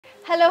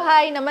Hello,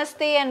 hi,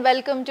 namaste and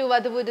welcome to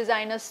Vadhuvu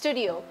Designer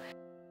Studio.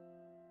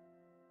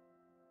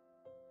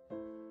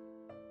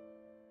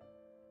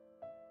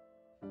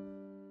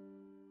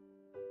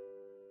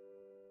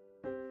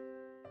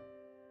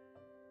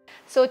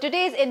 So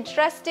today's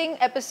interesting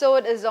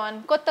episode is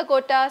on Kota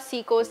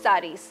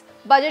Sarees.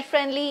 Budget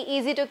friendly,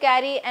 easy to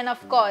carry and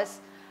of course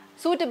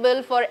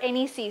suitable for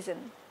any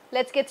season.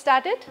 Let's get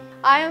started.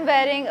 I am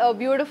wearing a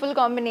beautiful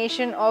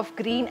combination of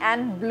green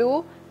and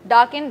blue,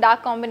 dark and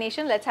dark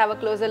combination. Let's have a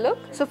closer look.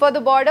 So for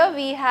the border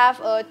we have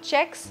a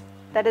checks,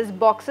 that is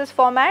boxes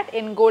format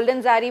in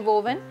golden zari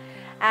woven,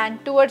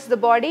 and towards the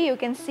body you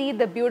can see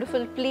the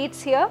beautiful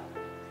pleats here.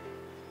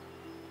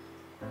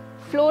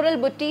 Floral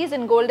buttees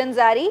in golden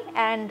zari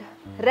and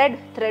red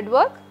thread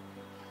work.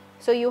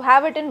 So you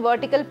have it in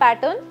vertical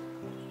pattern,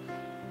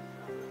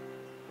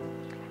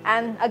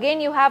 and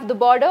again you have the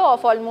border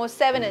of almost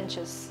 7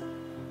 inches.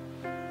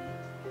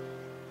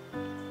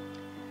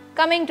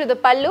 Coming to the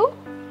pallu,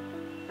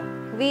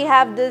 we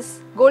have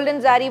this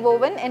golden zari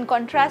woven in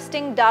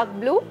contrasting dark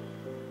blue,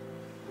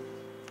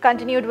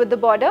 continued with the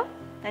border,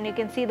 and you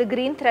can see the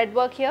green thread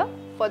work here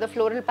for the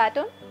floral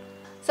pattern.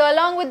 So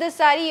along with this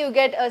sari you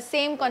get a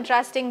same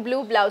contrasting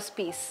blue blouse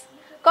piece.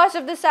 Cost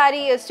of this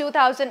sari is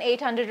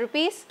 2,800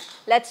 rupees.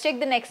 Let's check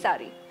the next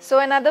sari. So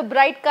another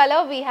bright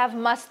color, we have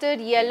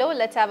mustard yellow.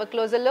 Let's have a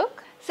closer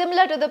look.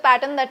 Similar to the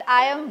pattern that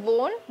I am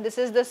worn, this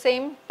is the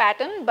same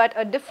pattern but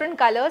a different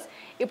colors.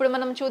 Ippudu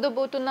manam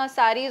chudabotunna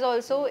sarees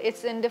also,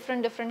 it's in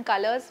different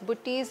colors,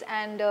 buttees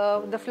and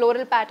the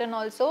floral pattern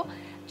also.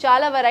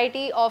 Chala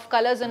variety of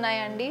colors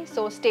unnayandi,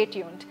 so stay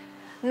tuned.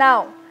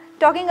 Now,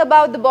 talking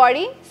about the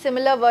body,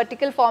 similar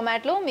vertical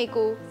format lo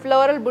meeku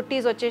floral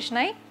buttees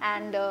vachesnayi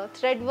and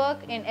thread work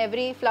in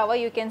every flower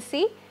you can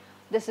see.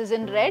 This is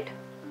in red,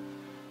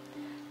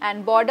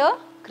 and border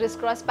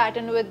crisscross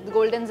pattern with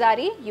golden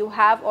zari. You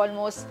have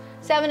almost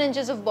 7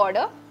 inches of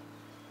border,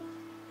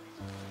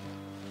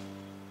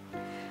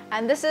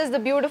 and this is the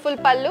beautiful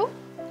pallu,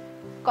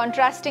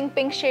 contrasting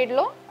pink shade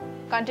lo,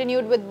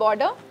 continued with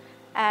border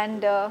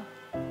and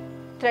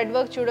thread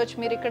work chudochu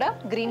meer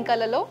ikkada green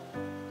color lo.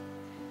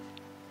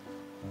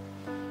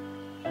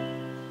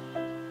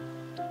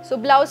 So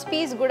blouse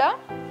piece kuda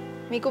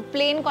meeku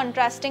plain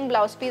contrasting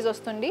blouse piece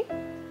vastundi.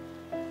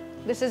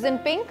 This is in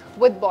pink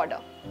with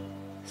border.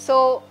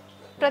 So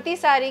prati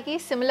sari ki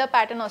similar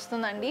pattern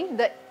vastundandi.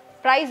 The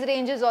price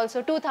range is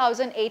also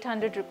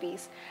 2,800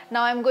 rupees.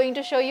 Now I am going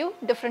to show you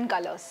different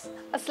colors.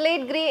 A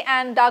slate grey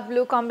and dark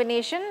blue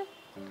combination.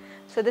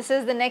 So this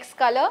is the next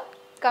color.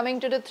 Coming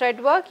to the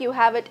thread work, you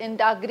have it in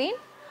dark green.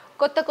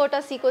 Kota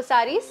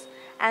sarees,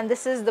 and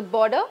this is the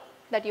border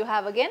that you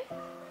have again.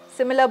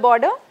 Similar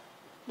border.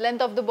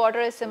 Length of the border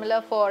is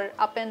similar for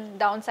up and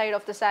down side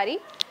of the sari.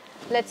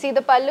 Let's see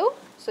the pallu.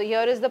 So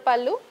here is the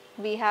pallu.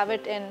 We have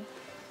it in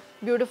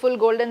beautiful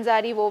golden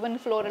zari woven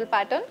floral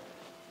pattern,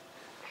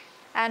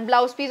 and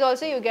blouse piece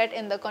also you get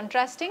in the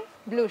contrasting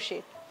blue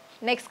shade.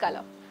 Next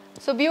color.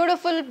 So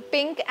beautiful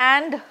pink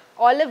and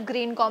olive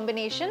green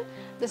combination.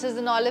 This is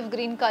an olive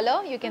green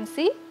color, you can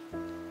see.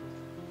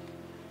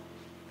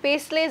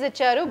 Pastelace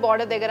icharu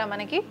border degara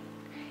manaki,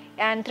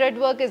 and thread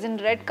work is in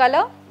red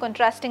color,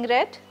 contrasting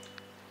red.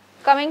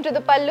 Coming to the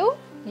pallu,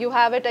 you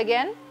have it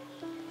again,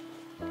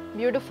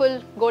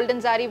 beautiful golden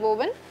zari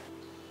woven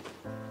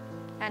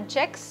and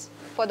checks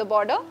for the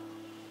border.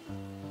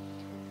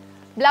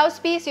 Blouse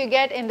piece you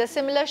get in the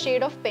similar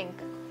shade of pink.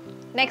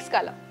 Next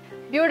color.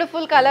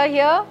 Beautiful color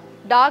here,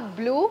 dark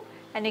blue,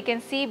 and you can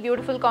see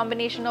beautiful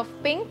combination of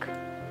pink,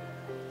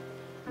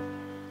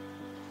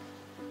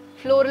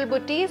 floral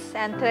buttees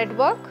and thread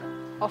work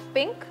of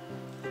pink.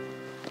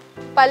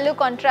 Pallu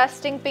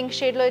contrasting pink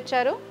shade lo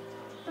icharu.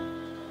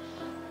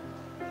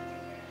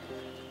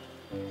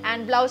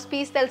 And blouse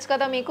piece telusu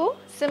kada meeku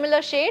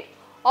similar shade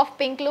of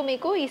pink lo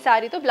meeku ee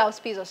saree to blouse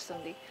piece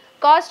vastundi.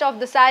 Cost of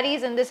the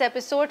sarees in this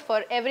episode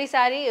for every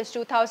saree is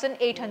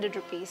 2,800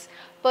 rupees.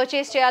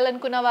 Purchase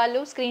cheyalanunna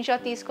vallu screenshot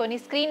teeskoni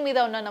screen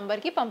meeda unna number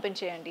ki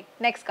pampincheyandi.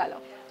 Next color.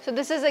 So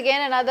this is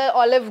again another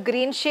olive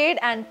green shade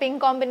and pink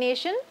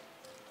combination.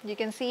 You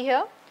can see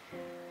here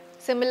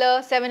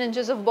similar 7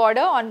 inches of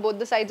border on both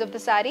the sides of the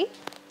saree.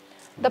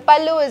 The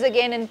pallu is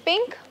again in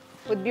pink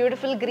with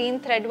beautiful green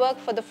thread work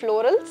for the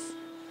florals.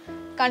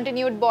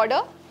 Continued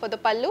border for the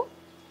pallu.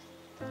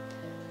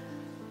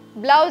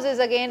 Blouse is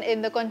again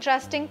in the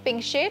contrasting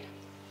pink shade.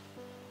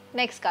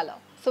 Next color.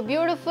 So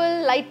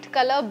beautiful light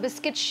color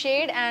biscuit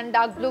shade and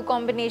dark blue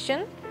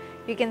combination.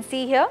 You can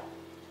see here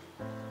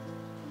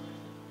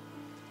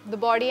the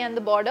body and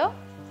the border.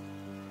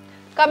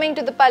 Coming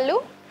to the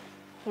pallu,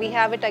 we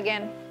have it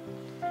again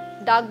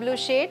dark blue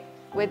shade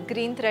with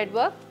green thread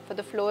work for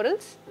the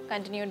florals,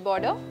 continued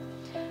border,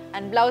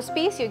 and blouse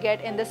piece you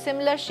get in the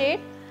similar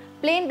shade,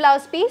 plain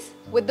blouse piece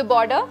with the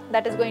border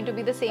that is going to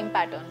be the same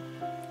pattern.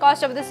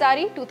 Cost of the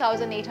saree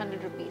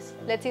 2,800 rupees.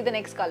 Let's see the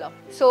next color.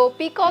 So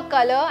peacock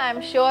color,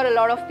 I'm sure a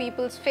lot of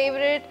people's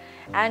favorite,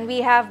 and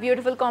we have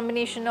beautiful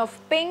combination of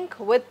pink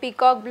with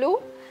peacock blue.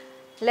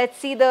 Let's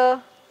see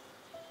the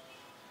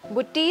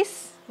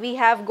buttees. We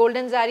have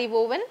golden zari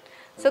woven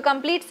so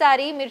complete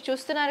sorry మీరు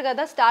చూస్తున్నారు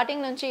కదా,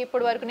 starting నుంచి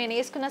ఇప్పటి వరకు నేను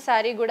వేసుకున్న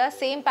sorry కూడా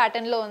same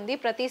ప్యాటర్న్లో ఉంది.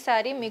 ప్రతి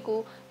సారీ మీకు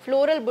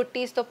ఫ్లోరల్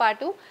బుట్టీస్తో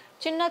పాటు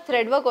చిన్న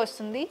థ్రెడ్ వర్క్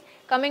వస్తుంది.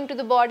 Coming to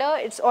the border,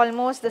 it's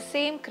almost the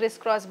same criss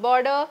cross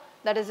border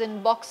that is in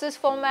boxes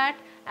format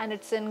and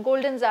it's in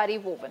golden zari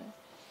woven.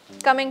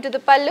 Coming to the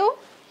pallu,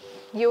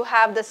 you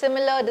have the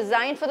similar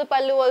design for the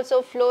pallu also.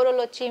 Floral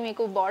వచ్చి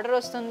మీకు border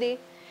వస్తుంది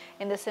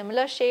in the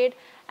similar shade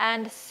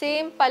and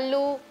same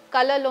pallu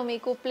color లో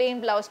మీకు plain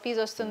blouse piece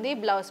వస్తుంది.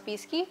 Blouse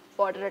piece ki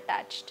border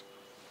attached.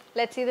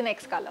 Let's see the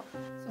next color.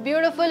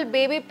 Beautiful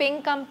baby pink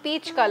come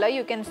peach color.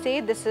 You can say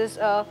this is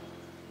a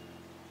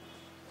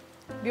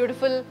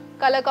beautiful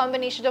color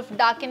combination of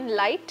dark and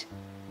light.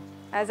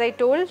 As I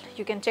told,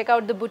 you can check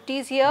out the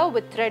booties here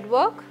with thread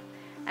work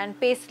and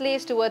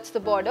paisleys towards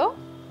the border.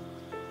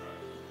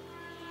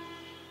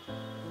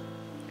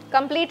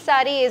 Complete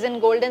saree is in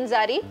golden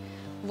zari,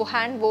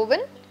 hand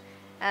woven,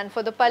 and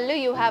for the pallu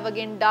you have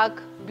again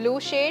dark blue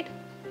shade.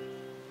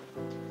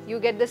 You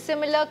get the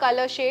similar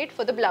color shade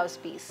for the blouse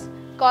piece.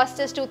 Cost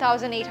is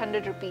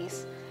 2,800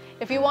 rupees.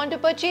 If you want to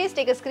purchase,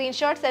 take a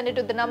screenshot, send it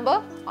to the number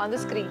on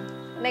the screen.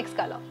 Next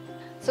color.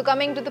 So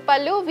coming to the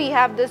pallu, we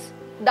have this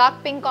dark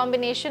pink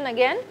combination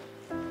again.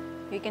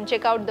 You can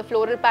check out the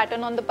floral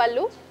pattern on the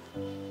pallu.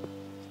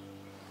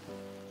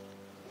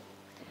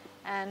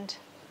 And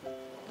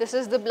this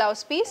is the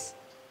blouse piece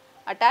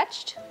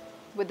attached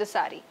with the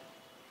saree.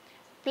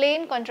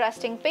 Plain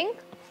contrasting pink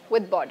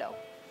with border.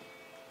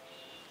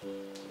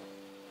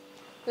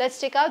 Let's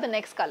check out the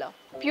next color.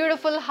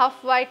 Beautiful half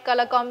white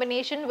color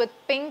combination with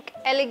pink,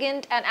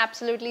 elegant and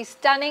absolutely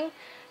stunning.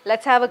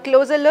 Let's have a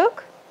closer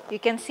look.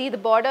 You can see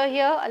the border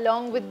here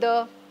along with the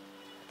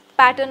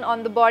pattern on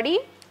the body.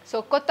 So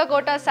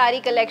Kota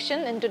saree collection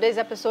in today's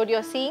episode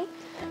you're seeing.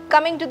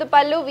 Coming to the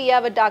pallu, we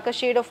have a darker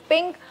shade of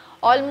pink,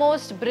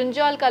 almost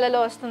brinjal color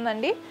lo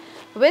vastundandi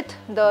with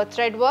the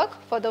thread work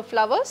for the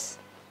flowers,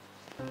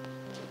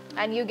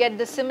 and you get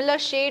the similar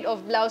shade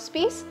of blouse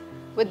piece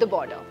with the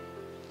border.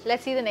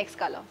 Let's see the next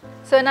color.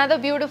 So another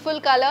beautiful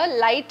color,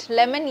 light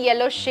lemon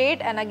yellow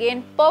shade and again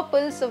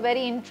purple, so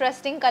very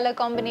interesting color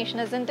combination,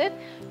 isn't it?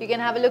 You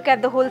can have a look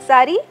at the whole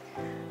saree.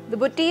 The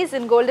booties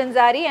in golden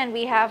zari and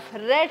we have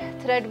red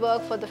thread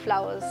work for the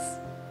flowers.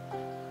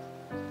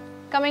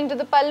 Coming to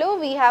the pallu,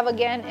 we have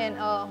again in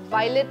a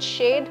violet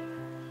shade,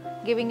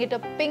 giving it a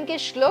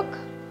pinkish look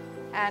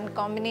and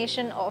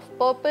combination of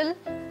purple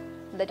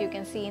that you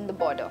can see in the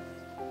border.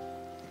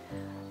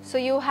 So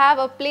you have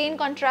a plain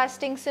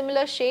contrasting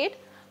similar shade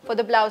for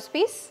the blouse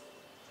piece.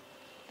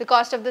 The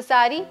cost of the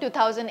saree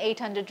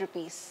 2,800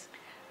 rupees.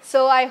 So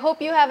I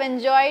hope you have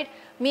enjoyed.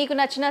 Meeku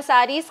nachina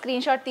saree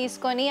screenshot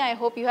teeskoni, I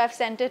hope you have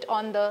sent it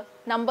on the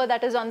number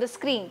that is on the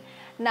screen.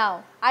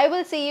 Now, I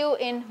will see you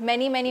in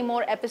many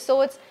more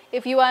episodes.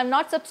 If you are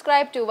not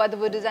subscribed to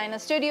Vadhuvu Designer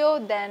Studio,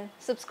 then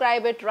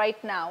subscribe it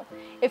right now.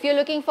 If you're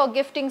looking for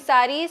gifting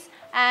sarees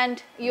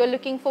and you're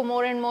looking for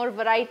more and more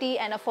variety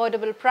and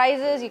affordable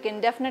prices, you can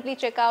definitely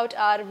check out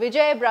our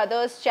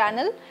VijayBrothers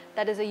channel.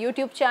 That is a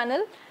YouTube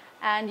channel,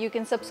 and you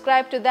can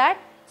subscribe to that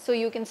so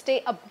you can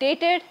stay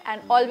updated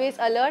and always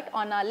alert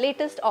on our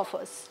latest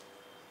offers.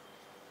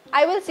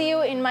 I will see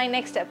you in my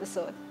next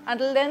episode.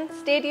 Until then,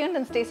 stay tuned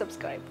and stay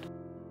subscribed.